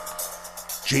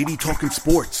JD Talking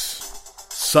Sports,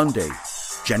 Sunday,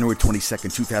 January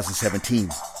 22nd, 2017.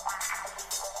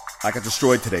 I got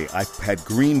destroyed today. I had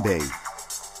Green Bay,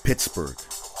 Pittsburgh,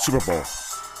 Super Bowl.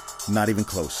 Not even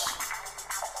close.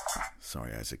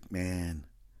 Sorry, Isaac. Man,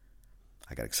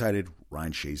 I got excited.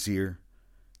 Ryan Shazier,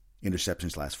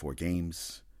 interceptions last 4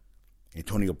 games.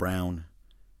 Antonio Brown,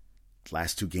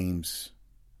 last 2 games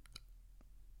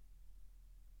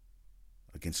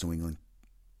against New England.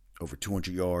 Over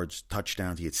 200 yards,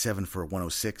 touchdowns. He had 7 for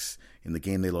 106 in the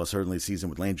game they lost early in the season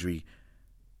with Landry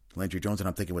Jones. And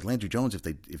I'm thinking, with Landry Jones,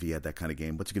 if he had that kind of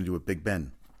game, what's he going to do with Big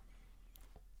Ben?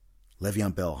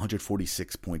 Le'Veon Bell,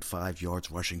 146.5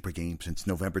 yards rushing per game since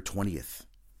November 20th.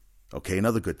 Okay,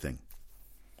 another good thing.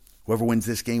 Whoever wins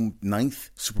this game,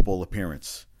 9th Super Bowl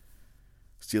appearance.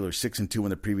 Steelers 6-2 in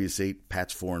the previous 8.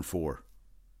 Pats 4-4.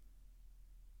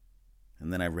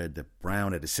 And then I read that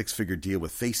Brown had a 6-figure deal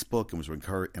with Facebook and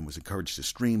was encouraged to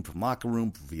stream from locker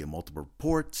room via multiple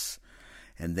reports.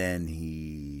 And then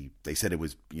they said it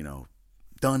was,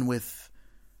 done with.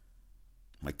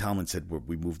 Mike Tomlin said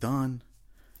we moved on.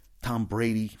 Tom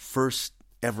Brady, first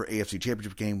ever AFC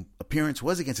Championship game appearance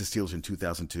was against the Steelers in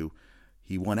 2002.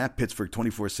 He won at Pittsburgh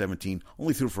 24-17,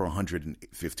 only threw for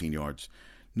 115 yards.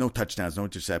 No touchdowns, no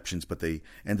interceptions, but they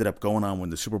ended up going on win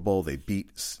the Super Bowl. They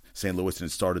beat St. Louis and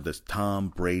it started this Tom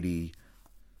Brady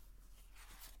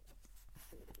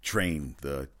train,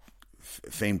 the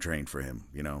fame train for him.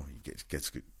 He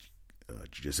gets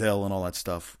Giselle and all that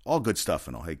stuff. All good stuff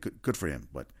and all. Hey, good for him.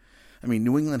 But,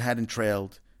 New England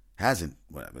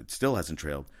still hasn't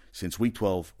trailed since Week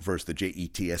 12 versus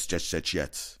the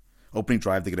Jets. Opening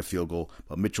drive, they get a field goal,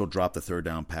 but Mitchell dropped the 3rd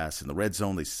down pass. In the red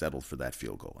zone, they settled for that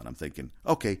field goal. And I'm thinking,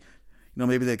 okay,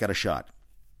 maybe they got a shot.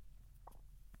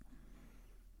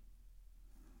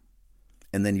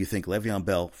 And then you think Le'Veon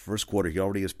Bell, first quarter, he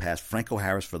already has passed Franco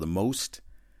Harris for the most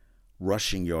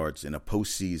rushing yards in a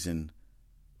postseason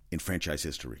in franchise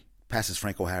history. Passes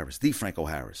Franco Harris, the Franco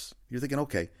Harris. You're thinking,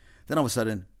 okay. Then all of a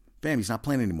sudden, bam, he's not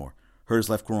playing anymore. Hurt his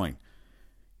left groin.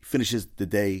 He finishes the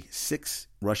day 6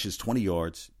 rushes, 20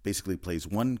 yards, basically plays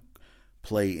 1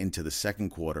 play into the second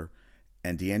quarter,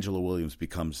 and D'Angelo Williams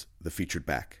becomes the featured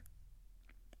back.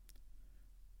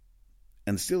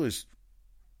 And the Steelers,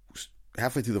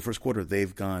 halfway through the first quarter, they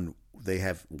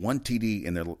have 1 TD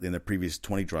in their previous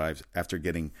 20 drives after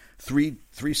getting 3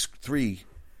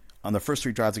 on the first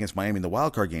 3 drives against Miami in the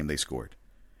wild card game they scored.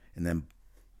 And then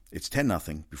it's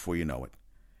 10-0 before you know it.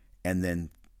 And then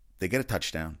they get a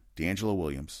touchdown, D'Angelo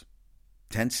Williams,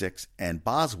 10-6, and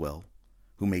Boswell,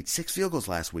 who made 6 field goals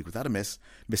last week without a miss,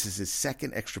 misses his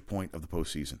 2nd extra point of the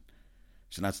postseason.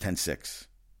 So now it's 10-6.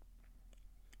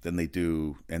 Then they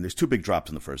do, and there's 2 big drops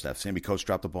in the first half. Sammy Coates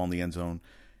dropped the ball in the end zone,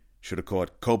 should have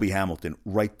caught Kobe Hamilton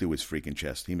right through his freaking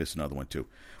chest. He missed another one too.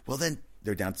 Well, then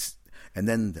they're down, and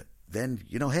then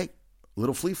hey,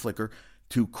 little flea flicker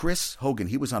to Chris Hogan.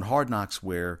 He was on Hard Knocks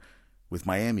with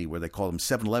Miami, where they called him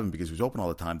 7-Eleven because he was open all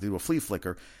the time. They do a flea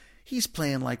flicker. He's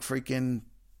playing like freaking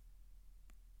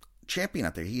champion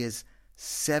out there. He has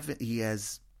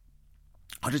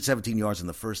 117 yards in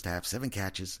the first half, 7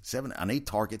 catches, 7 on 8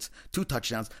 targets, 2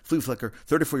 touchdowns, flea flicker,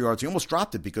 34 yards. He almost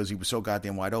dropped it because he was so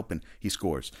goddamn wide open. He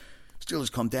scores.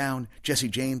 Steelers come down. Jesse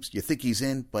James, you think he's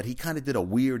in, but he kind of did a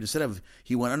weird,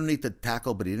 he went underneath the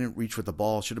tackle, but he didn't reach with the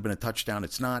ball. Should have been a touchdown.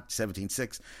 It's not.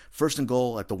 17-6. 1st and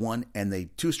goal at the 1, and they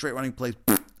 2 straight running plays.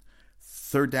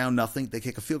 3rd down, nothing. They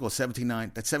kick a field goal,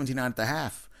 17-9. That's 17-9 at the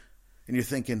half. And you're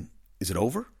thinking, is it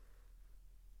over?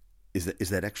 Is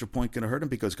that extra point going to hurt him?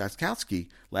 Because Gostkowski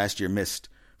last year missed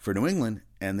for New England,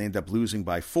 and they ended up losing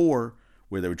by 4,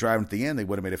 where they were driving at the end. They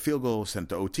would have made a field goal, sent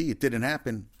to OT. It didn't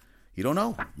happen. You don't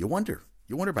know. You wonder.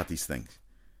 You wonder about these things.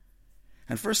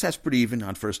 And first half's pretty even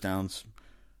on first downs.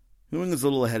 New England's a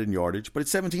little ahead in yardage, but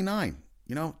it's 17-9.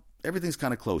 Everything's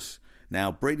kind of close. Now,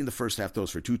 Brady in the first half throws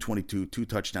for 222, 2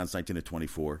 touchdowns,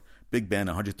 19-24. Big Ben,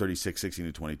 136,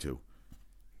 16-22.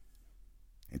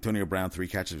 Antonio Brown, 3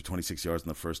 catches for 26 yards in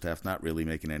the first half, not really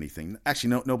making anything.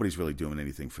 Actually, nobody's really doing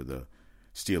anything for the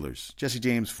Steelers. Jesse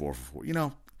James, 4 for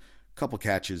 4. Couple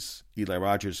catches. Eli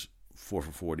Rogers, 4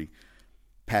 for 40.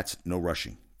 Pats, no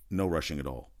rushing at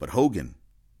all. But Hogan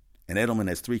and Edelman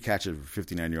has 3 catches for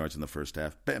 59 yards in the first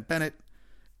half. Bennett,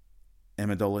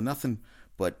 Amendola, nothing,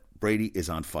 but Brady is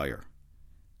on fire.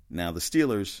 Now the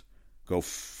Steelers go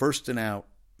 1st and out,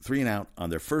 3 and out on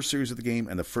their first series of the game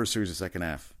and the first series of the second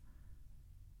half.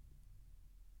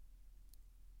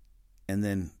 And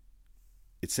then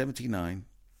it's 17-9.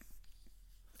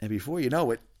 And before you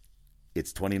know it,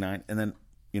 it's 29. And then,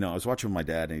 I was watching with my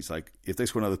dad, and he's like, if they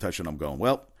score another touchdown, I'm going.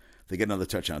 Well, they get another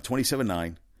touchdown,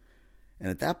 27-9. And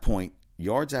at that point,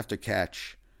 yards after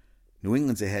catch, New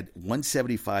England's ahead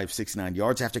 175-69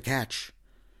 yards after catch.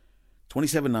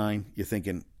 27-9, you're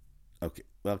thinking, okay,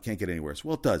 well, it can't get any worse.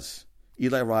 Well, it does.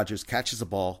 Eli Rogers catches the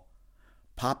ball,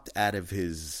 popped out of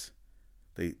his...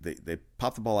 They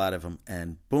popped the ball out of him,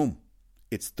 and boom,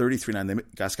 it's 33-9.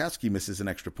 Gostkowski misses an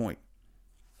extra point.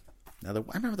 Now,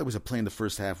 I remember there was a play in the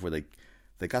first half where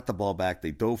they got the ball back,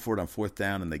 they dove for it on fourth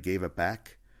down, and they gave it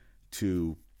back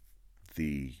to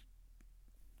the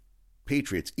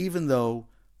Patriots, even though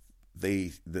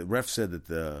the ref said that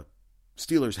the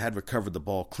Steelers had recovered the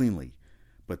ball cleanly,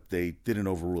 but they didn't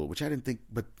overrule, which I didn't think.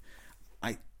 But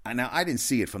I didn't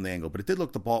see it from the angle, but it did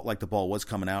look like the ball was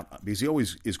coming out because he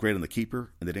always is great on the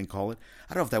keeper, and they didn't call it.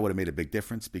 I don't know if that would have made a big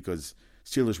difference because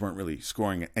Steelers weren't really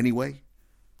scoring it anyway,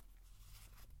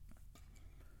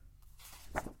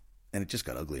 and it just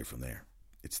got uglier from there.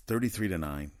 It's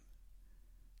 33-9.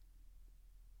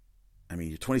 I mean,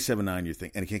 you're 27-9. You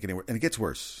think, and it can't get anywhere, and it gets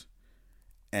worse.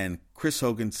 And Chris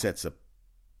Hogan sets a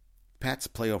Pats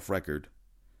playoff record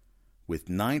with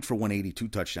 9 for 180, 2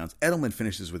 touchdowns. Edelman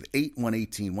finishes with 8,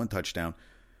 118, 1 touchdown.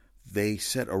 They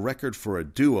set a record for a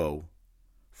duo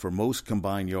for most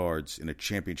combined yards in a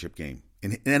championship game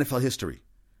in NFL history.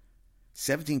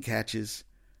 17 catches,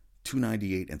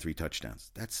 298, and 3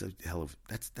 touchdowns. That's a hell of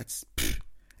that's.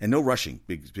 And no rushing.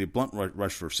 Big Blunt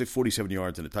rush for 47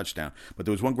 yards and a touchdown. But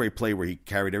there was one great play where he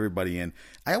carried everybody in.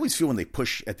 I always feel when they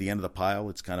push at the end of the pile,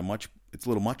 it's kind of much. It's a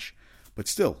little much, but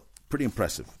still pretty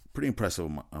impressive. Pretty impressive.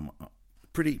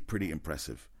 Pretty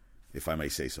impressive, if I may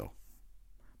say so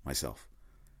myself.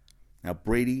 Now,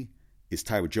 Brady is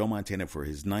tied with Joe Montana for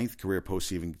his 9th career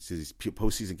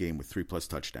postseason game with 3+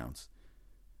 touchdowns.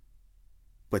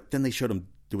 But then they showed him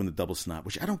doing the double snot,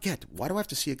 which I don't get. Why do I have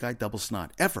to see a guy double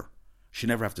snot? Ever. Should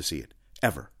never have to see it.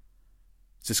 Ever.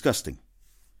 It's disgusting.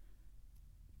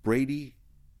 Brady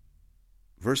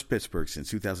versus Pittsburgh since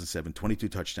 2007, 22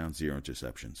 touchdowns, 0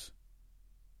 interceptions.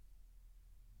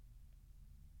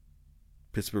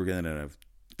 Pittsburgh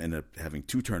ended up having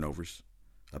 2 turnovers.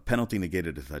 A penalty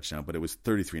negated a touchdown, but it was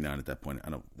 33-9 at that point. I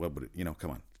don't. What would it?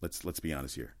 Come on. Let's be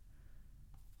honest here.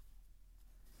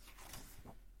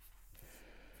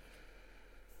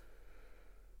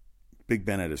 Big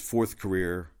Ben had his 4th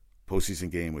career postseason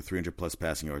game with 300+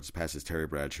 passing yards, passes Terry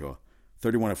Bradshaw.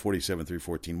 31 of 47,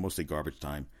 314, mostly garbage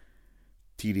time.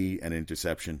 TD and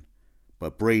interception.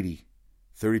 But Brady,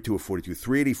 32 of 42,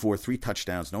 384, 3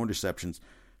 touchdowns, no interceptions.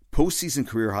 Postseason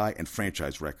career high and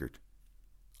franchise record.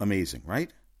 Amazing,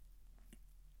 right?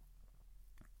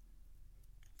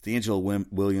 D'Angelo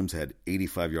Williams had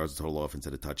 85 yards of total offense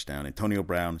at a touchdown. Antonio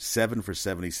Brown, 7 for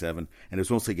 77, and it was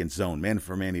mostly against zone. Man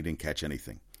for man, he didn't catch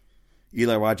anything.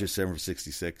 Eli Rogers, 7 for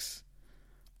 66.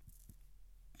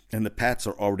 And the Pats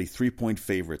are already 3-point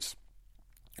favorites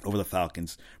over the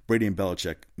Falcons. Brady and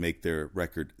Belichick make their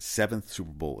record 7th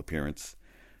Super Bowl appearance.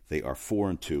 They are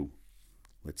 4-2.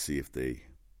 Let's see if they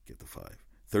get the 5.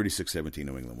 36-17,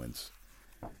 New England wins.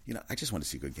 I just want to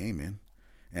see a good game, man.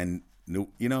 And,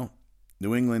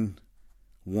 New England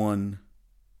won.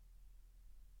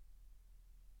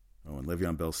 Oh, and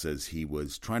Le'Veon Bell says he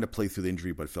was trying to play through the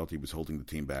injury but felt he was holding the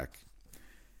team back.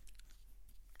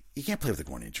 You can't play with a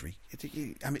groin injury.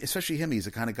 Especially him. He's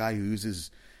the kind of guy who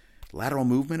uses lateral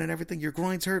movement and everything. Your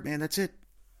groin's hurt, man. That's it.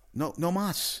 No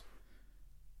mas.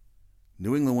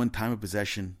 New England won time of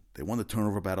possession. They won the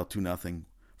turnover battle 2-0.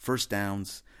 First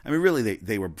downs. Really,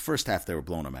 they were first half. They were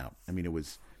blowing them out. It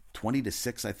was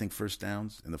 20-6. I think first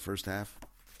downs in the first half.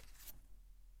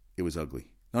 It was ugly.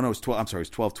 No, it was 12. I'm sorry,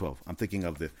 it was 12-12. I'm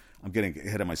getting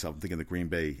ahead of myself. I'm thinking the Green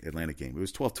Bay Atlanta game. It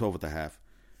was 12-12 at the half.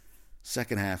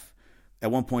 Second half. At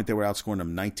one point, they were outscoring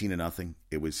them 19-0.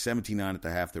 It was 17-9 at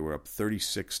the half. They were up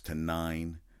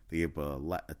 36-9. They gave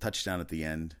a touchdown at the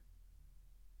end.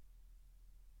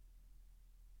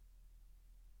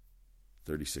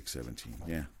 36-17,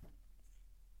 yeah.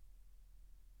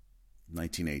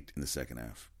 19-8 in the second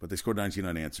half. But they scored 19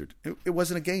 unanswered. It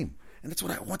wasn't a game. And that's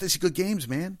what I want to see, good games,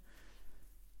 man.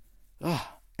 And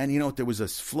there was a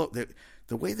flow.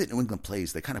 The way that New England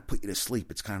plays, they kind of put you to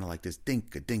sleep. It's kind of like this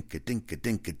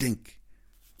dink-a-dink-a-dink-a-dink-a-dink.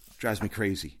 Drives me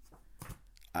crazy.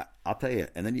 I'll tell you.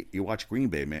 And then you watch Green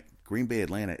Bay, man. Green Bay,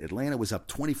 Atlanta. Atlanta was up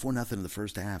 24-0 in the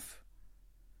first half.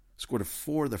 Scored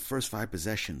 4 of the first 5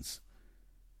 possessions.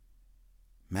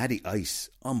 Matty Ice,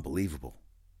 unbelievable.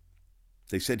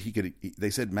 They said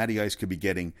Matty Ice could be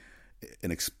getting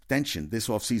an extension this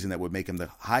offseason that would make him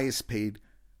the highest paid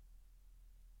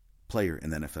player in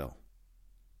the NFL.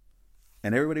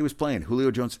 And everybody was playing.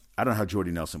 Julio Jones, I don't know how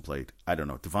Jordy Nelson played. I don't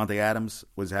know. Devontae Adams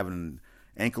was having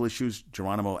ankle issues.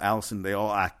 Geronimo Allison, they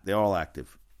all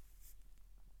active.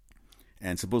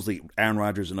 And supposedly Aaron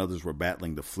Rodgers and others were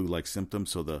battling the flu-like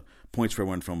symptoms, so the point spread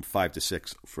went from 5 to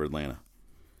 6 for Atlanta.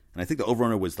 And I think the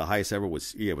over-under was the highest ever.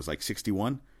 It was like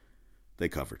 61. They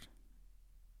covered.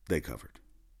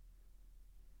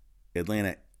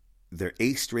 Atlanta, their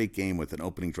 8th straight game with an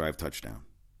opening drive touchdown.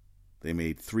 They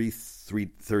made three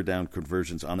third down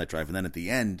conversions on that drive. And then at the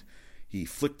end, he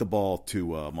flicked the ball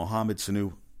to Mohamed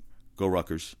Sanu. Go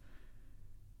Rutgers.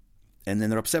 And then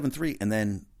they're up 7-3. And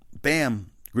then,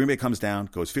 bam, Green Bay comes down,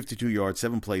 goes 52 yards,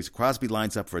 7 plays. Crosby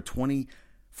lines up for his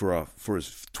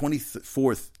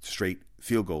 24th straight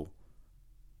field goal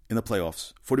in the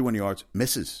playoffs. 41 yards,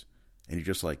 misses. And you're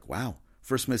just like, wow.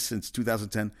 First miss since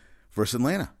 2010 versus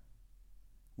Atlanta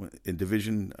in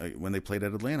division when they played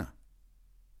at Atlanta.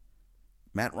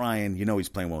 Matt Ryan, he's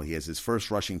playing well. He has his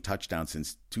first rushing touchdown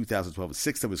since 2012,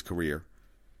 6th of his career.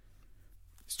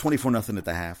 It's 24-0 at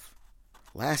the half.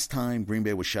 Last time Green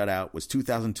Bay was shut out was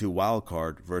 2002 wild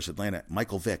card versus Atlanta.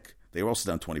 Michael Vick. They were also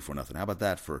down 24-0. How about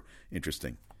that for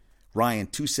interesting? Ryan,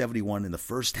 271 in the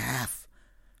first half.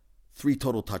 3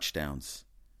 total touchdowns.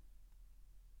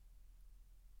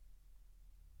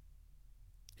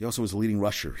 He also was the leading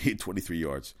rusher. He had 23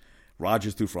 yards.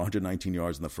 Rodgers threw for 119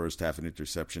 yards in the first half, an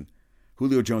interception.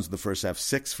 Julio Jones in the first half,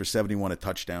 6 for 71, a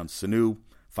touchdown. Sanu,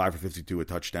 5 for 52, a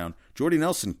touchdown. Jordy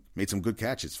Nelson made some good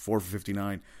catches, 4 for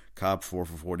 59. Cobb, 4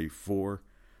 for 44.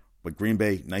 But Green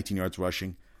Bay, 19 yards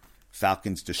rushing.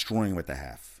 Falcons destroying him at the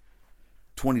half.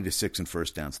 20-6 in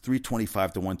first downs.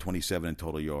 325 to 127 in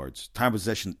total yards. Time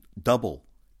possession, double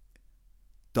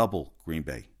Green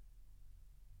Bay.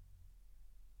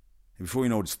 And before you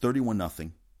know it, it's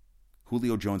 31-0.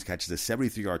 Julio Jones catches a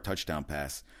 73-yard touchdown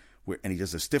pass, and he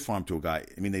does a stiff arm to a guy.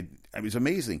 It was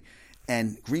amazing.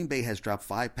 And Green Bay has dropped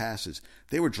 5 passes.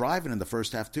 They were driving in the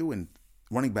first half too, and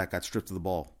running back got stripped of the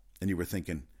ball. And you were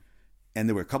thinking, and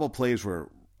there were a couple of plays where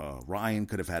Ryan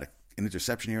could have had an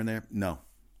interception here and there. No.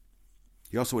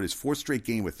 He also had his 4th straight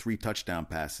game with 3 touchdown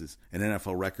passes, an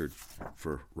NFL record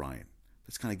for Ryan.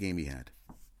 That's the kind of game he had.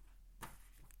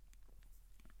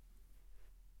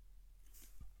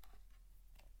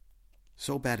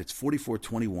 So bad, it's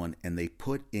 44-21, and they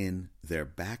put in their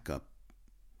backup.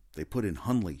 They put in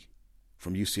Hundley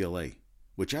from UCLA,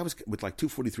 which I was, with like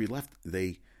 2:43 left,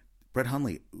 Brett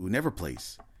Hundley, who never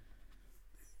plays,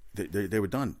 they were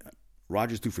done.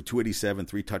 Rodgers threw for 287,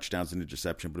 3 touchdowns and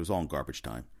interception, but it was all in garbage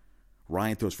time.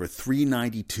 Ryan throws for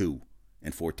 392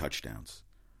 and 4 touchdowns.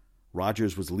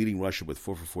 Rodgers was the leading rusher with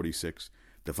 4 for 46.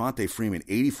 Devontae Freeman,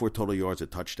 84 total yards, a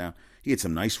touchdown. He had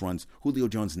some nice runs. Julio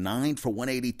Jones, 9 for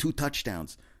 180, 2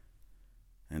 touchdowns.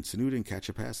 And Sanu didn't catch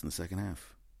a pass in the second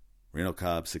half. Randall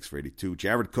Cobb, 6 for 82.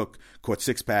 Jared Cook caught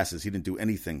 6 passes. He didn't do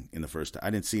anything in the first half.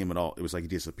 I didn't see him at all. It was like he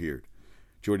disappeared.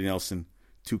 Jordy Nelson,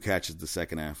 2 catches the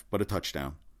second half, but a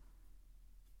touchdown.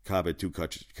 Cobb had 2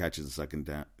 catches the second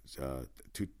down,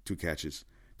 2 catches.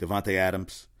 Devontae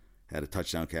Adams had a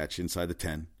touchdown catch inside the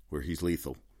 10, where he's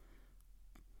lethal.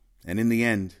 And in the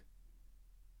end,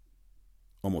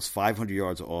 almost 500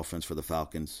 yards of offense for the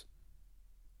Falcons.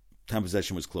 Time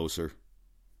possession was closer.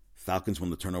 Falcons won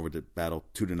the turnover battle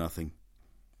 2-0.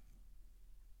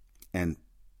 And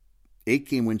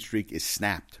 8-game win streak is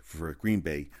snapped for Green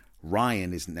Bay.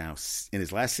 Ryan is now, in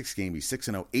his last 6 games, he's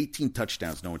 6-0, 18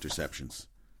 touchdowns, no interceptions.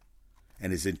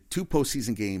 And is in 2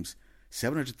 postseason games,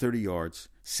 730 yards,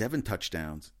 7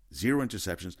 touchdowns, 0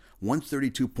 interceptions,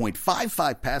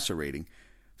 132.55 passer rating.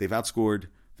 They've outscored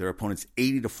their opponents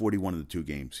 80-41 in the 2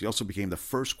 games. He also became the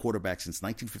first quarterback since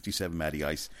 1957, Matty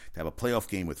Ice, to have a playoff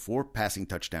game with 4 passing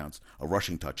touchdowns, a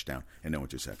rushing touchdown, and no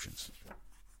interceptions.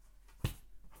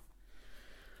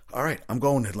 All right, I'm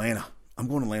going to Atlanta. I'm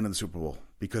going to Atlanta in the Super Bowl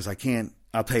because I can't.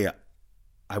 I'll tell you,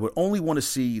 I would only want to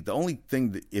see the only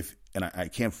thing that I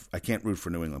can't root for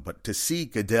New England, but to see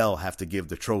Goodell have to give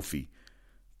the trophy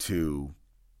to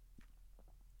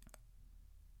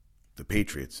the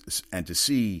Patriots and to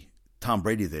see Tom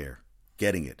Brady there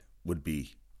getting it would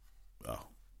be,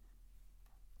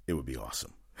 it would be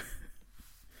awesome.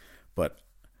 But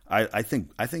I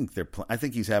think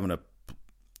he's having a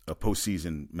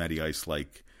postseason Matty Ice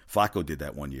like Flacco did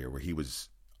that one year where he was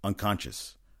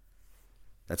unconscious.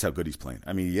 That's how good he's playing.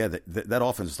 I mean, yeah, that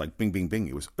offense is like bing, bing, bing.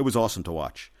 It was awesome to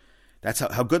watch. That's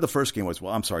how good the first game was.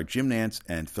 Well, I'm sorry, Jim Nantz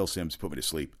and Phil Simms put me to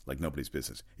sleep like nobody's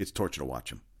business. It's torture to watch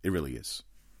them. It really is.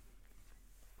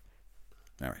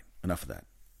 All right, enough of that.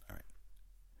 All right,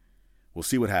 we'll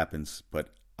see what happens. But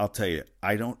I'll tell you,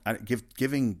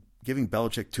 giving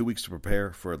Belichick 2 weeks to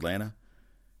prepare for Atlanta.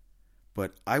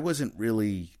 But I wasn't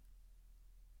really.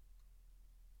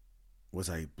 Was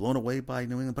I blown away by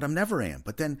New England? But I never am.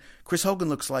 But then Chris Hogan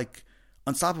looks like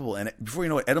unstoppable. And before you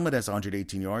know it, Edelman has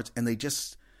 118 yards. And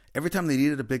Every time they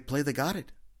needed a big play, they got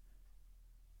it.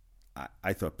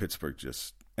 I thought Pittsburgh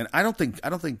just, and I don't think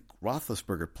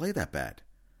Roethlisberger played that bad,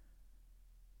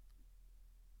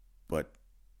 but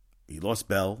he lost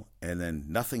Bell, and then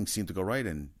nothing seemed to go right.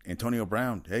 And Antonio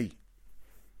Brown, hey,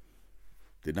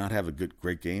 did not have a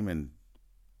great game, and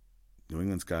New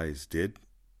England's guys did.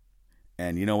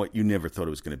 And you know what? You never thought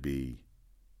it was going to be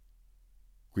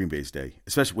Green Bay's day,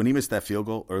 especially when he missed that field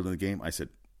goal early in the game. I said,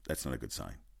 that's not a good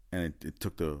sign. And it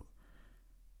took the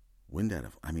wind out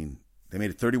of, I mean, they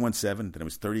made it 31-7, then it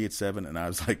was 38-7, and I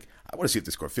was like, I want to see if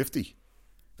they score 50.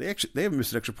 They haven't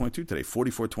missed an extra point, too, today.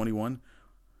 44-21,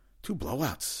 2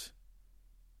 blowouts.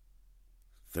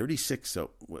 36,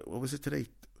 so what was it today?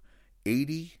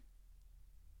 80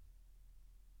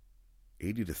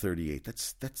 to 38.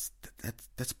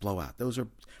 That's blowout. Those are,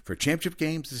 for championship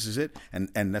games, this is it. And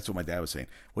that's what my dad was saying.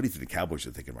 What do you think the Cowboys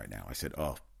are thinking right now? I said,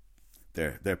 oh,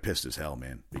 they're pissed as hell,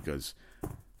 man, because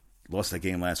lost that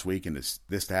game last week, and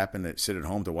this happened. They sit at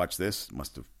home to watch this.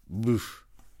 Must have. Oof.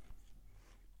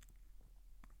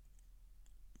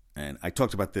 And I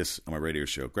talked about this on my radio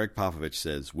show. Greg Popovich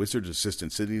says Wizards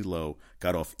assistant Sidney Lowe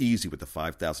got off easy with the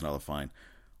 $5,000 fine.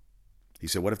 He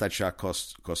said, what if that shot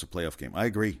costs a playoff game? I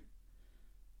agree.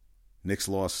 Knicks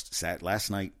lost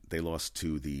last night. They lost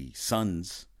to the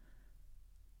Suns.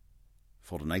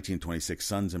 Fall to 19-26.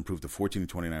 Suns improved to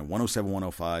 14-29,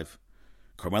 107-105.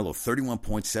 Carmelo, 31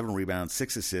 points, 7 rebounds,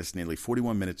 6 assists, nearly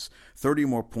 41 minutes, 30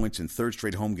 more points in third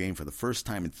straight home game for the first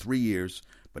time in 3 years,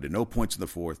 but at no points in the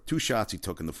fourth. 2 shots he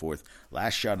took in the fourth.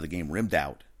 Last shot of the game rimmed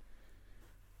out.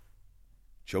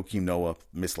 Joakim Noah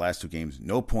missed last 2 games.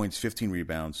 No points, 15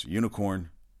 rebounds. Unicorn,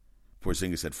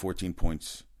 Porzingis had 14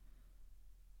 points.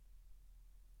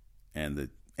 And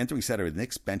the entering Saturday, the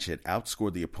Knicks bench had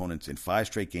outscored the opponents in 5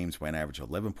 straight games by an average of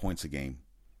 11 points a game.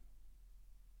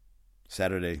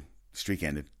 Saturday, streak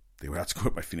ended. They were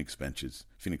outscored by Phoenix bench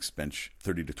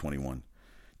 30-21.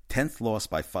 10th loss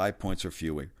by 5 points or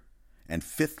fewer, and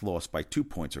 5th loss by 2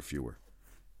 points or fewer.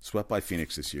 Swept by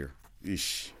Phoenix this year.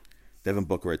 Eesh. Devin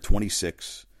Booker at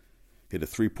 26 hit a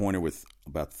 3-pointer with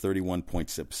about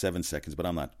 31.7 seconds, but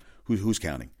I'm not. Who's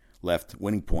counting? Left,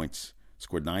 winning points,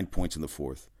 scored 9 points in the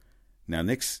fourth. Now,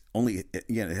 Knicks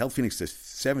held Phoenix to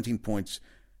 17 points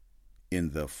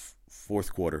in the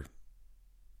fourth quarter.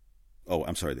 Oh,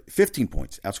 I'm sorry, 15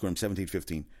 points. Outscored them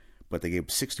 17-15, but they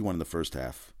gave 61 in the first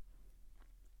half.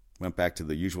 Went back to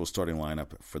the usual starting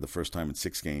lineup for the first time in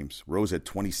 6 games. Rose had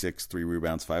 26, 3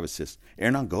 rebounds, 5 assists.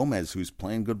 Hernan Gomez, who's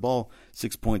playing good ball,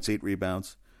 6 points, 8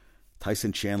 rebounds.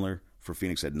 Tyson Chandler for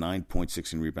Phoenix had 9 points,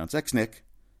 16 rebounds. Ex-Knick,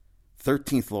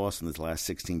 13th loss in his last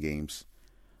 16 games.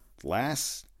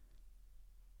 Last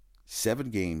 7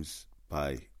 games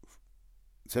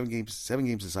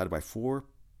decided by 4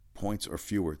 points or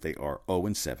fewer. They are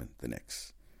 0-7, the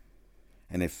Knicks.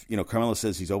 And if, Carmelo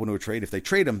says he's open to a trade, if they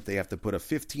trade him, they have to put a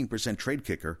 15% trade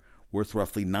kicker worth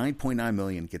roughly $9.9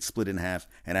 million, get split in half,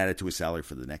 and added to his salary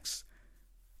for the next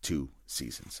 2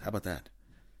 seasons. How about that?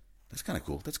 That's kind of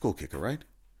cool. That's a cool kicker, right?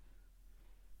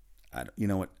 You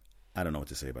know what? I don't know what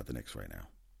to say about the Knicks right now.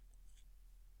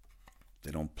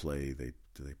 They don't play. Do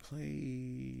they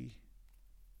play?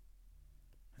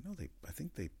 I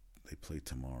think they play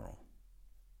tomorrow.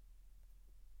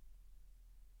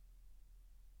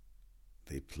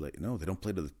 They don't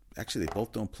play actually, they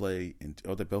both don't play.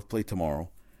 They both play tomorrow.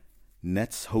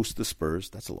 Nets host the Spurs.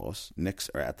 That's a loss. Knicks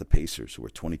are at the Pacers, who are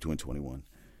 22-21.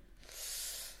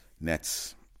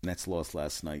 Nets lost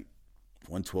last night,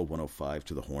 112-105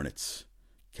 to the Hornets.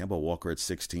 Kemba Walker at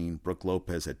 16. Brook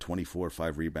Lopez had 24,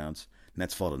 5 rebounds.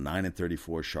 Nets fall to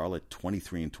 9-34. Charlotte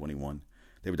 23-21.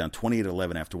 They were down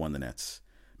 28-11 after one. The Nets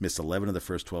missed 11 of the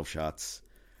first 12 shots.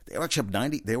 They were actually up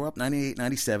 90. They were up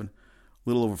 98-97. A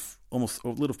little about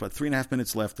 3.5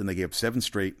 minutes left, and they gave up 7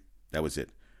 straight. That was it.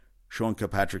 Sean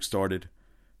Kilpatrick started,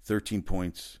 13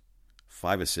 points,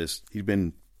 5 assists. He'd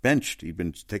been benched. He'd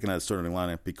been taken out of the starting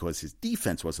lineup because his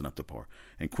defense wasn't up to par.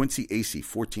 And Quincy Acey,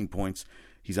 14 points.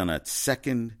 He's on a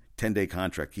second 10-day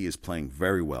contract. He is playing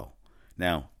very well.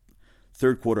 Now,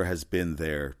 third quarter has been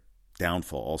their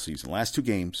downfall all season. Last 2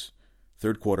 games,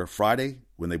 third quarter, Friday,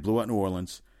 when they blew out New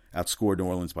Orleans, outscored New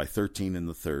Orleans by 13 in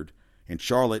the third. In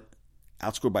Charlotte,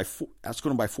 outscored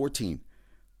them by 14.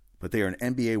 But they are an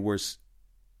NBA worst,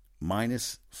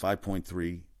 minus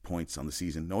 5.3 points on the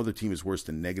season. No other team is worse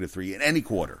than -3 in any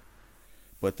quarter.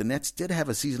 But the Nets did have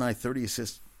a season-high 30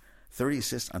 assists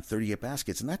on 38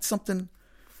 baskets. And that's something,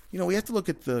 we have to look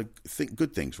at the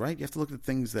good things, right? You have to look at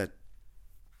things the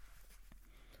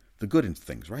good in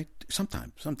things, right?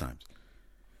 Sometimes.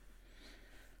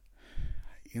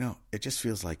 It just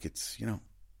feels like it's,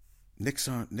 Knicks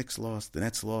lost, the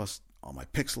Nets lost, all my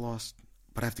picks lost.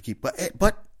 But I have to keep.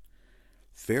 But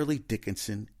Fairleigh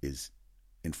Dickinson is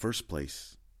in first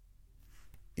place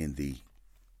in the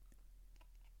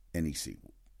NEC.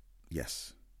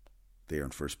 Yes, they are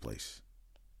in first place.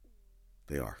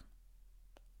 They are.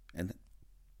 And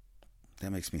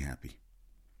that makes me happy.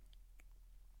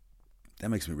 That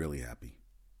makes me really happy.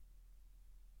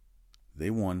 They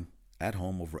won at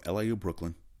home over LIU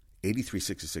Brooklyn,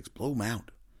 83-66. Blow them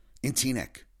out in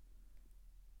Teaneck.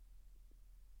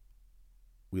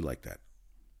 We like that.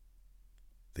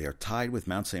 They are tied with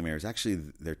Mount St. Mary's. Actually,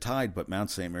 they're tied, but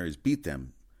Mount St. Mary's beat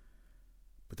them.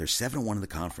 But they're 7-1 in the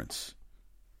conference.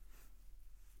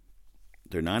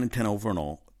 They're 9-10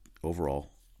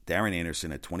 overall. Darren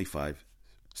Anderson at 25.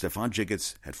 Stephon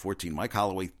Jiggets had 14. Mike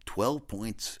Holloway, 12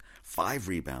 points, 5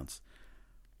 rebounds.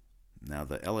 Now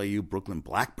the LIU Brooklyn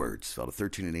Blackbirds fell to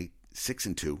 13-8,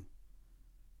 6-2.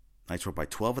 Knights were up by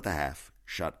 12 at the half.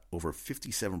 Shot over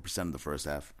 57% in the first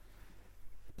half.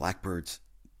 Blackbirds,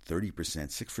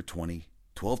 30%, 6 for 20.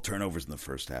 12 turnovers in the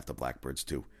first half, the Blackbirds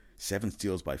too. 7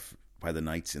 steals by the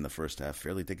Knights in the first half.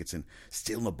 Fairleigh Dickinson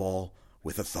stealing the ball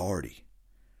with authority.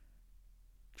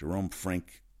 Jerome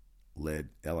Frank led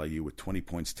LIU with 20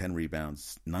 points, 10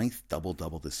 rebounds. 9th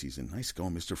double-double this season. Nice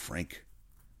going, Mr. Frank.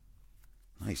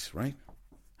 Nice, right?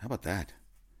 How about that?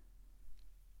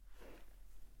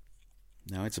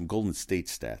 Now I had some Golden State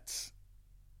stats.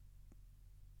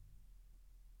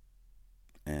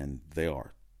 And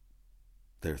their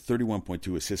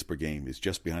 31.2 assists per game is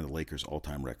just behind the Lakers'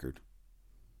 all-time record.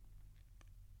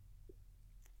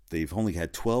 They've only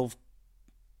had 12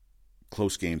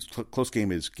 close games. Close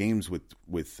game is games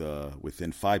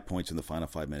within 5 points in the final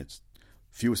 5 minutes.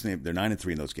 Fewest they're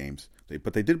 9-3 in those games.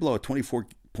 But they did blow a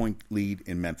 24-point lead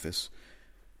in Memphis,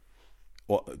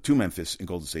 to Memphis in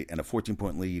Golden State, and a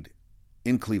 14-point lead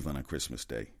in Cleveland on Christmas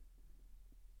Day.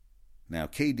 Now,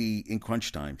 KD in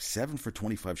crunch time, 7 for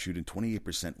 25 shooting,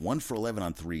 28%, 1 for 11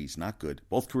 on threes, not good.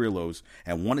 Both career lows,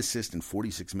 and 1 assist in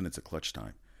 46 minutes of clutch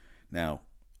time. Now,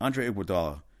 Andre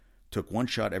Iguodala took 1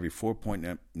 shot every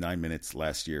 4.9 minutes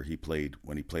last year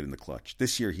when he played in the clutch.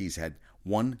 This year, he's had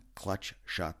 1 clutch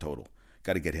shot total.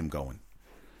 Got to get him going.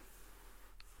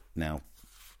 Now,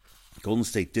 Golden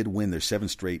State did win their 7th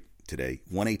straight today,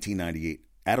 118-98.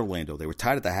 At Orlando, they were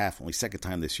tied at the half, only second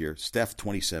time this year. Steph,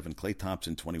 27. Klay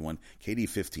Thompson, 21. KD,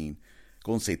 15.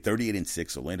 Golden State,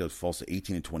 38-6. Orlando falls to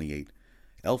 18-28.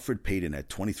 Elfrid Payton had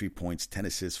 23 points, 10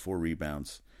 assists, 4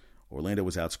 rebounds. Orlando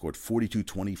was outscored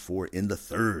 42-24 in the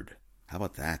third. How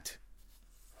about that?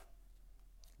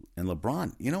 And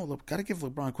LeBron, got to give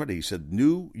LeBron credit. He said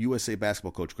new USA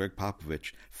basketball coach Greg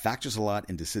Popovich factors a lot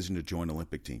in decision to join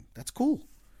Olympic team. That's cool.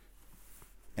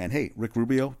 And hey, Rick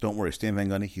Rubio, don't worry, Stan Van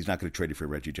Gundy, he's not going to trade you for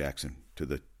Reggie Jackson to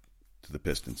the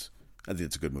Pistons. I think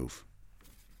it's a good move.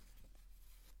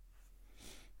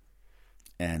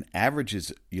 And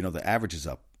averages, the average is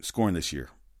up, scoring this year.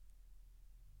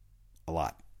 A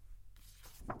lot.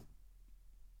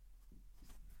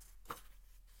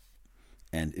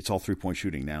 And it's all three-point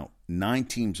shooting. Now, 9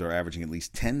 teams are averaging at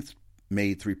least 10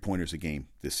 made three-pointers a game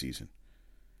this season.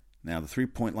 Now, the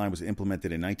three-point line was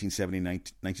implemented in 1979,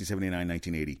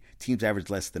 1980. Teams averaged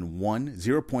less than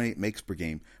 0.8 makes per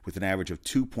game with an average of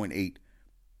 2.8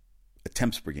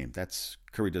 attempts per game.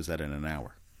 Curry does that in an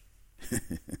hour.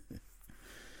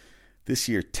 This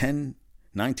year,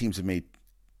 9 teams have made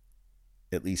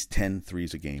at least 10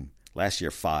 threes a game. Last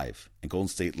year, 5. And Golden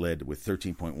State led with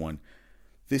 13.1.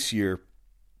 This year,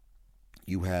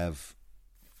 you have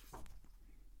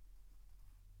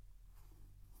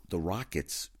the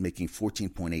Rockets making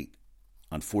 14.8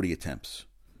 on 40 attempts.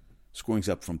 Scoring's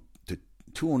up to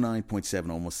 209.7,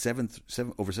 almost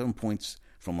over 7 points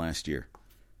from last year.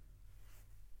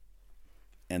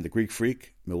 And the Greek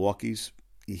Freak, Milwaukee's,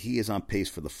 he is on pace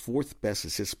for the 4th best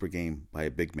assists per game by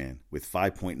a big man with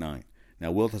 5.9.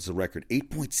 Now, Wilt has a record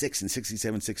 8.6 in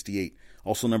 67-68.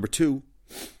 Also number 2.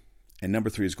 And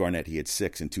number 3 is Garnett. He had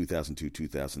 6 in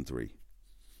 2002-2003.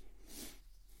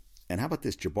 And how about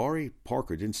this? Jabari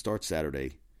Parker didn't start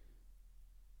Saturday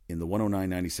in the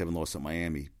 109-97 loss at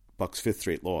Miami, Bucks' 5th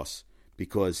straight loss,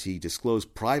 because he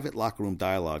disclosed private locker room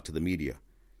dialogue to the media.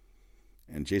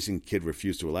 And Jason Kidd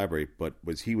refused to elaborate, but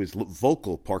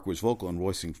Parker was vocal in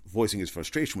voicing his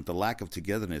frustration with the lack of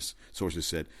togetherness, sources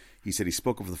said. He said he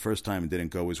spoke up for the first time and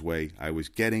didn't go his way. I was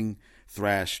getting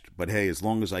thrashed, but hey, as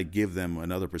long as I give them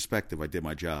another perspective, I did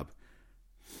my job.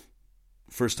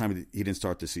 First time he didn't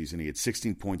start the season. He had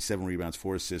 16 points, 7 rebounds,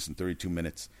 4 assists in 32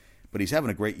 minutes. But he's having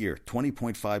a great year.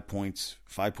 20.5 points,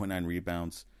 5.9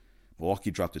 rebounds. Milwaukee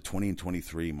dropped to 20 and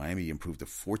 23. Miami improved to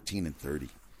 14 and 30.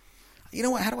 You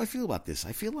know what? How do I feel about this?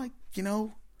 I feel like, I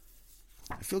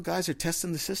feel guys are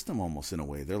testing the system almost in a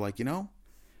way. They're like,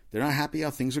 They're not happy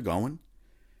how things are going.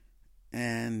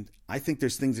 And I think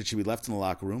there's things that should be left in the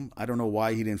locker room. I don't know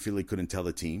why he didn't feel he couldn't tell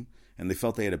the team. And they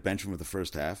felt they had to bench him for the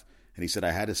first half. And he said,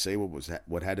 I had to say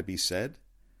what had to be said.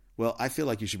 Well, I feel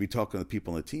like you should be talking to the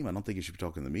people on the team. I don't think you should be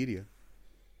talking to the media.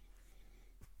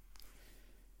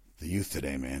 The youth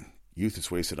today, man. Youth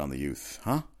is wasted on the youth.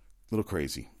 Huh? A little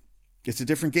crazy. It's a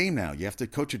different game now. You have to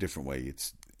coach a different way.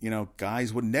 It's,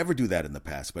 guys would never do that in the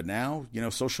past. But now,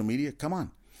 social media, come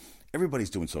on. Everybody's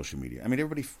doing social media. I mean,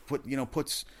 everybody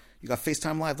puts... You got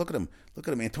FaceTime Live. Look at him.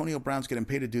 Antonio Brown's getting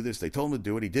paid to do this. They told him to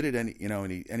do it. He did it,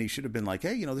 and he should have been like,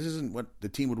 hey, this isn't what the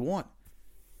team would want.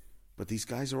 But these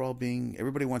guys are all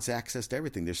everybody wants access to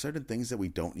everything. There's certain things that we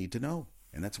don't need to know,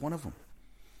 and that's one of them.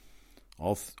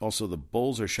 Also, the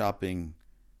Bulls are shopping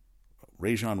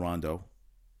Rajon Rondo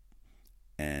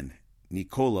and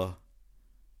Nikola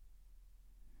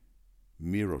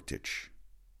Mirotic,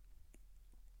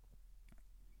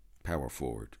 power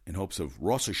forward, in hopes of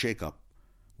roster shakeup.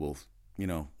 Will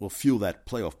fuel that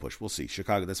playoff push. We'll see.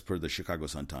 Chicago, that's per the Chicago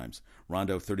Sun-Times.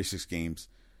 Rondo, 36 games,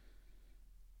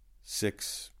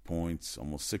 6 points,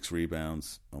 almost 6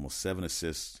 rebounds, almost 7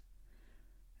 assists.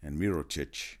 And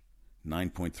Mirotic,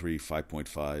 9.3,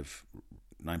 5.5,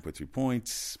 9.3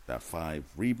 points, about 5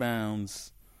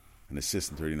 rebounds, an assist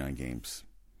in 39 games.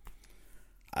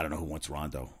 I don't know who wants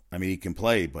Rondo. I mean, he can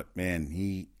play, but,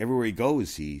 man, everywhere he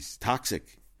goes, he's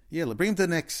toxic. Yeah, bring him to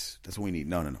the Knicks. That's what we need.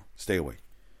 No. Stay away.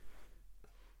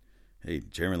 Hey,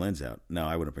 Jeremy Lin's out. No,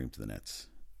 I wouldn't bring him to the Nets.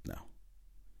 No.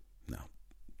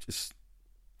 Just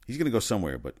he's going to go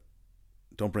somewhere, but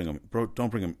don't bring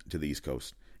him to the East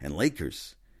Coast. And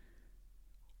Lakers,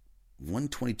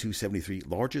 122-73,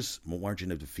 largest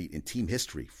margin of defeat in team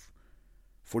history.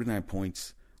 49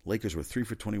 points. Lakers were 3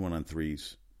 for 21 on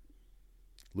threes.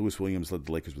 Lewis Williams led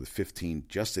the Lakers with 15.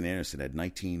 Justin Anderson had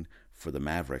 19 for the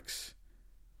Mavericks.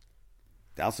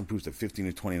 Dallas improves to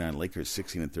 15-29. Lakers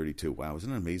 16-32. Wow,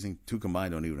 isn't it amazing? 2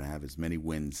 combined don't even have as many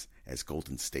wins as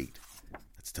Golden State.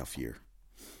 That's a tough year.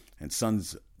 And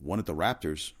Suns won at the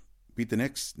Raptors. Beat the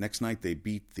Knicks. Next night they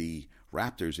beat the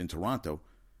Raptors in Toronto.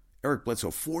 Eric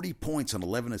Bledsoe, 40 points on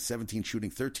 11 of 17 shooting,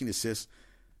 13 assists.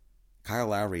 Kyle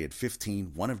Lowry had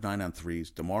 15, 1 of 9 on threes.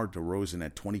 DeMar DeRozan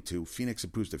had 22. Phoenix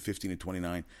improves to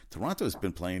 15-29. Toronto has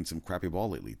been playing some crappy ball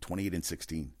lately,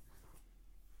 28-16.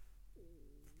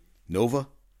 Nova,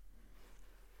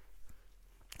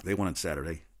 they won on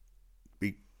Saturday.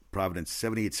 Beat Providence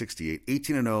 78-68.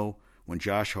 18-0 when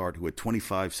Josh Hart, who had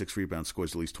 25, 6 rebounds,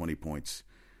 scores at least 20 points.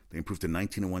 They improved to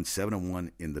 19-1,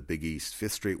 7-1 in the Big East.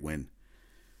 5th straight win.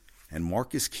 And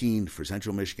Marcus Keene for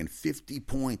Central Michigan, 50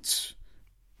 points.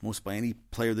 Most by any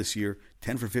player this year.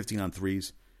 10 for 15 on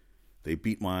threes. They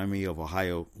beat Miami of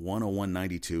Ohio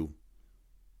 101-92.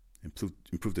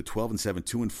 Improved to 12-7,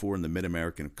 2-4 in the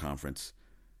Mid-American Conference.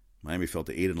 Miami fell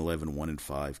to 8-11,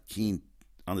 1-5. Keene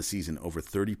on the season over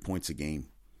 30 points a game.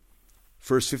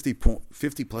 First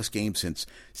 50-plus game since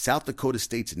South Dakota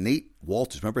State's Nate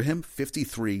Walters. Remember him?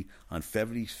 53 on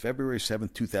February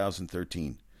 7th,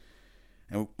 2013.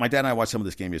 And my dad and I watched some of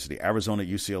this game yesterday. Arizona,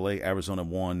 UCLA. Arizona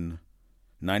won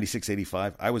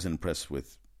 96-85. I wasn't impressed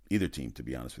with either team, to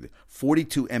be honest with you.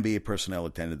 42 NBA personnel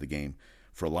attended the game.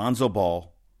 For Alonzo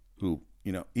Ball, who,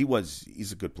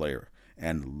 he's a good player.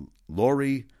 And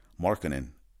Lauri Markkanen,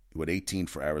 who had 18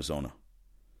 for Arizona.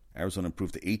 Arizona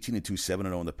improved to 18-2,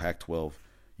 7-0 in the Pac-12.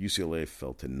 UCLA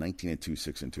fell to 19-2,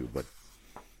 6-2. But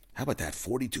how about that?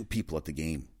 42 people at the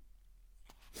game.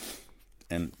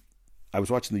 And I was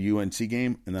watching the UNC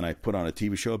game, and then I put on a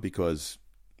TV show because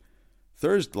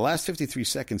the last 53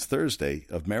 seconds Thursday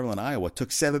of Maryland, Iowa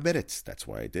took 7 minutes. That's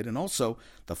why I did. And also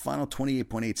the final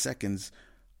 28.8 seconds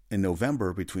in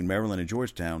November between Maryland and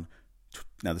Georgetown.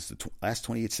 Now this is the last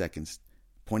 28 seconds,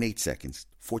 0.8 seconds,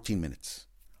 14 minutes.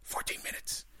 14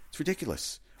 minutes. It's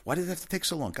ridiculous. Why did it have to take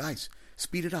so long? Guys,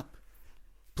 speed it up.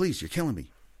 Please, you're killing me.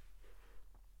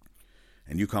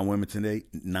 And UConn women today,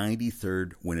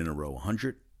 93rd win in a row,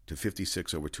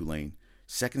 100-56 over Tulane.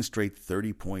 Second straight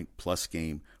 30-point-plus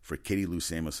game for Katie Lou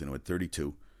Samuelson, who had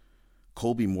 32.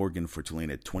 Colby Morgan for Tulane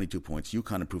had 22 points.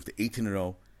 UConn improved to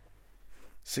 18-0,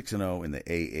 6-0 in the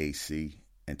AAC.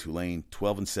 And Tulane,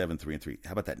 12-7, 3-3.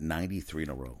 How about that? 93 in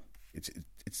a row.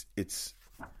 It's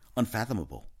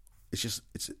unfathomable.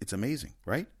 It's amazing,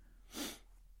 right?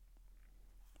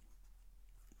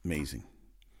 Amazing.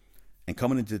 And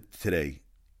coming into today,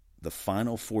 the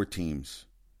final 4 teams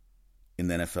in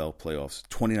the NFL playoffs,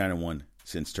 29-1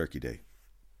 since Turkey Day.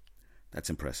 That's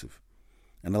impressive.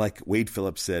 And like Wade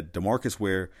Phillips said, DeMarcus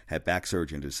Ware had back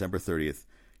surgery on December 30th.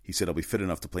 He said, I'll be fit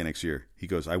enough to play next year. He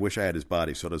goes, I wish I had his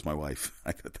body. So does my wife.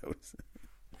 I thought that was...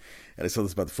 And I saw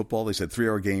this about the football. They said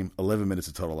 3-hour game, 11 minutes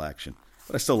of total action.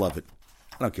 But I still love it.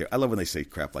 I don't care. I love when they say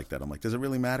crap like that. I'm like, does it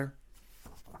really matter?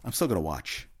 I'm still going to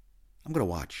watch. I'm going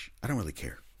to watch. I don't really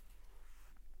care.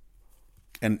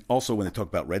 And also when they talk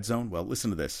about red zone, well,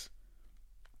 listen to this.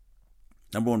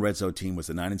 Number 1 red zone team was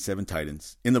the 9-7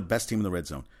 Titans, in the best team in the red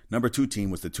zone. Number 2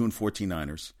 team was the 2-14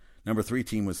 Niners. Number 3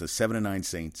 team was the 7-9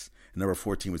 Saints. And number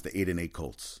 4 team was the 8-8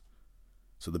 Colts.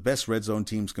 So the best red zone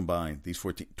teams combined, these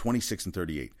 14,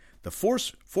 26-38. The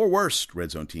four worst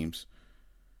red zone teams,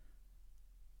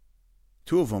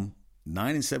 2 of them,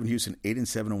 9-7 Houston,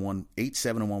 8-7-1,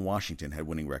 8-7-1 Washington had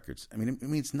winning records. I mean, it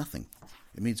means nothing.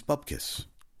 It means bupkis.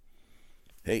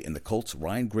 Hey, and the Colts,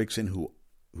 Ryan Grigson, who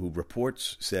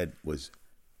reports said was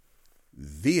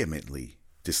vehemently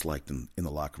disliked in the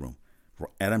locker room.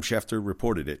 Adam Schefter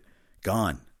reported it.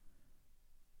 Gone.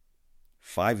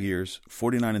 5 years,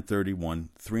 49-31,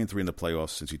 3-3 in the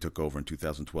playoffs since he took over in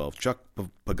 2012. Chuck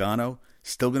Pagano,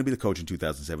 still going to be the coach in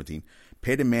 2017.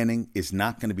 Peyton Manning is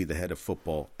not going to be the head of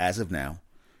football as of now.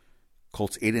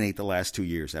 Colts 8-8 the last 2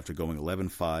 years after going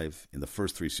 11-5 in the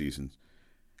first 3 seasons.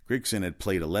 Grigson had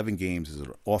played 11 games as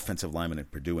an offensive lineman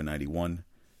at Purdue in 91.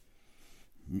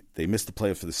 They missed the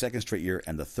playoffs for the second straight year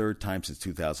and the third time since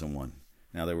 2001.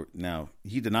 Now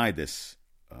he denied this,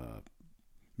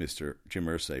 Mr. Jim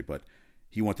Irsay, but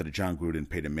he wanted a John Gruden,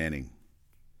 Peyton Manning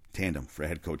tandem for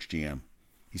head coach GM.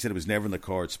 He said it was never in the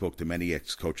cards, spoke to many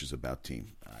ex-coaches about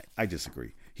team. I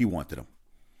disagree. He wanted him.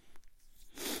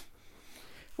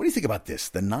 What do you think about this?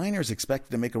 The Niners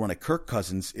expected to make a run at Kirk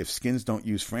Cousins if Skins don't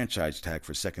use franchise tag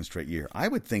for a second straight year. I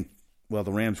would think, well,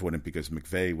 the Rams wouldn't because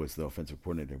McVay was the offensive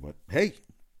coordinator, but hey,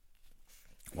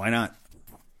 why not?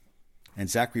 And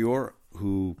Zachary Orr,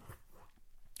 who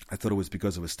I thought it was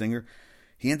because of a stinger,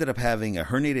 he ended up having a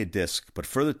herniated disc, but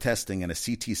further testing and a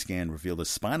CT scan revealed a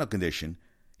spinal condition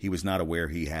he was not aware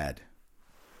he had.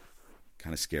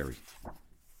 Kind of scary.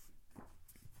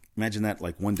 Imagine that,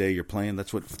 like one day you're playing.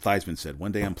 That's what Theismann said.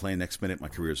 One day I'm playing, next minute my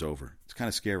career's over. It's kind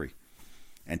of scary.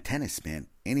 And tennis, man.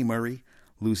 Andy Murray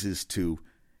loses to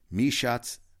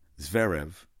Mishat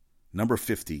Zverev, number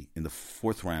 50, in the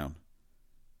 4th round.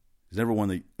 He's never won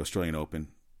the Australian Open.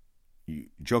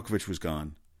 Djokovic was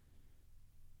gone.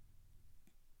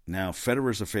 Now,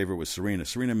 Federer's a favorite with Serena.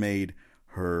 Serena made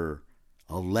her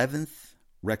 11th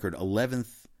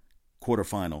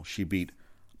quarterfinal. She beat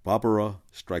Barbara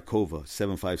Strykova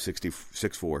 7-5,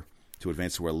 6-4 to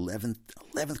advance to her 11th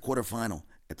quarterfinal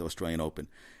at the Australian Open.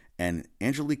 And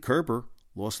Angelique Kerber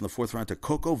lost in the 4th round to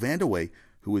Coco Vandeweghe,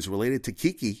 who is related to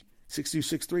Kiki, 6-2,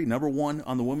 6-3, number 1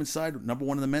 on the women's side, number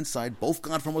 1 on the men's side, both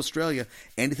gone from Australia.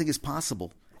 Anything is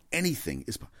possible. Anything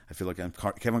is. I feel like I'm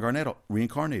Kevin Garnett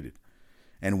reincarnated.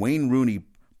 And Wayne Rooney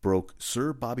broke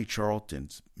Sir Bobby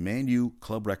Charlton's Man U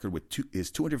club record with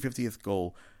his 250th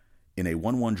goal in a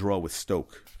 1-1 draw with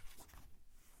Stoke.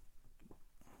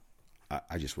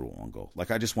 I just wrote one goal.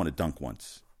 Like, I just want to dunk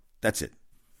once. That's it.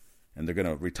 And they're going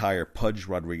to retire Pudge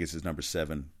Rodriguez as number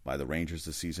 7 by the Rangers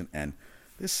this season. And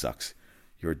this sucks.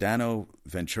 Giordano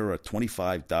Ventura,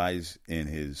 25, dies in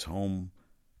his home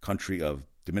country of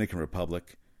Dominican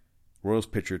Republic. Royals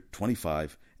pitcher,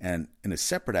 25. And in a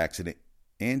separate accident,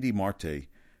 Andy Marte,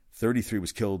 33,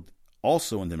 was killed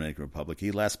also in the Dominican Republic.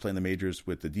 He last played in the majors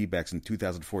with the D-backs in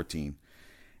 2014.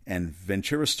 And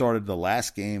Ventura started the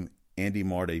last game Andy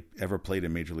Marte ever played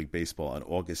in Major League Baseball on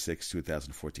August 6,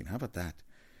 2014. How about that?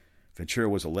 Ventura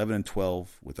was 11-12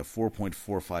 with a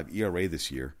 4.45 ERA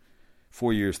this year.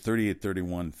 4 years,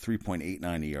 38-31,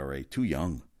 3.89 ERA. Too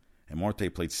young. And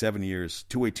Marte played 7 years,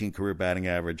 218 career batting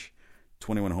average,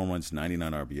 21 home runs,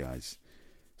 99 RBIs.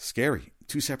 Scary.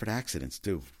 2 separate accidents,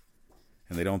 too.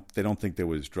 And they don't think there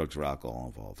was drugs or alcohol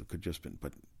involved. It could just been,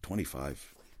 but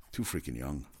 25, too freaking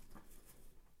young.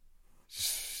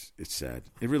 It's sad.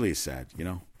 It really is sad, you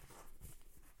know.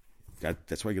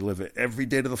 That's why you live it every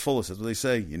day to the fullest. That's what they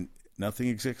say. Nothing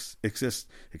exists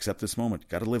except this moment.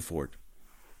 Got to live for it.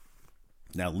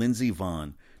 Now, Lindsey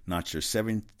Vonn notched her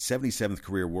 77th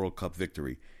career World Cup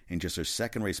victory in just her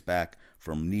second race back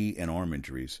from knee and arm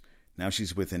injuries. Now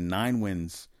she's within 9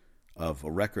 wins of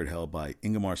a record held by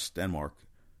Ingemar Stenmark,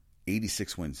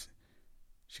 86 wins.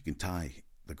 She can tie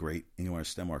the great Ingemar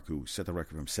Stenmark, who set the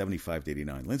record from 75 to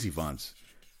 89. Lindsey Vonn's,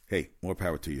 hey, more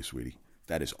power to you, sweetie.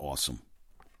 That is awesome.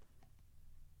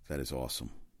 That is awesome.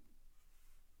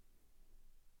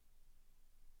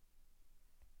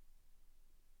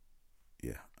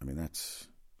 Yeah, I mean, that's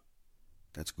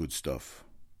good stuff.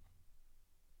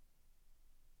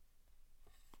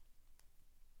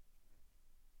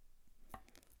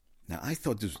 Now, I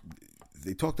thought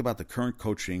they talked about the current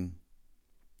coaching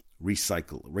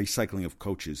recycling of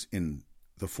coaches in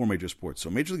the 4 major sports. So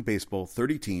Major League Baseball,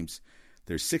 30 teams.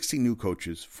 There's 16 new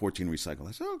coaches, 14 recycled.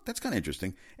 I said, oh, that's kind of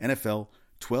interesting. NFL,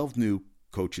 12 new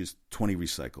coaches, 20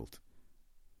 recycled,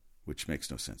 which makes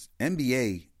no sense.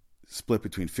 NBA split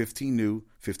between 15 new,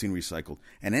 15 recycled.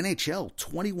 And NHL,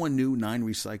 21 new, 9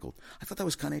 recycled. I thought that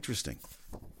was kind of interesting.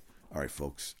 All right,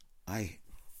 folks, I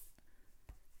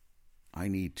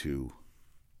need to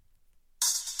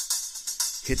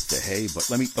hit the hay, but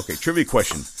trivia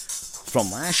question.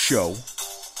 From last show,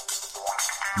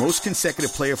 most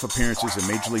consecutive playoff appearances in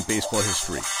Major League Baseball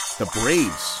history. The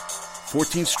Braves,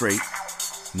 14 straight,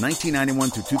 1991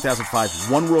 through 2005,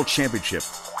 one world championship.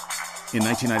 In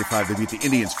 1995, they beat the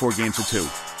Indians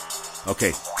 4-2.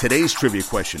 Okay, today's trivia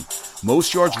question.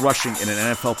 Most yards rushing in an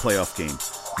NFL playoff game.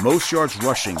 Most yards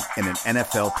rushing in an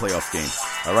NFL playoff game.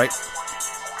 All right?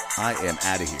 I am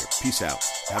out of here. Peace out.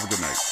 Have a good night.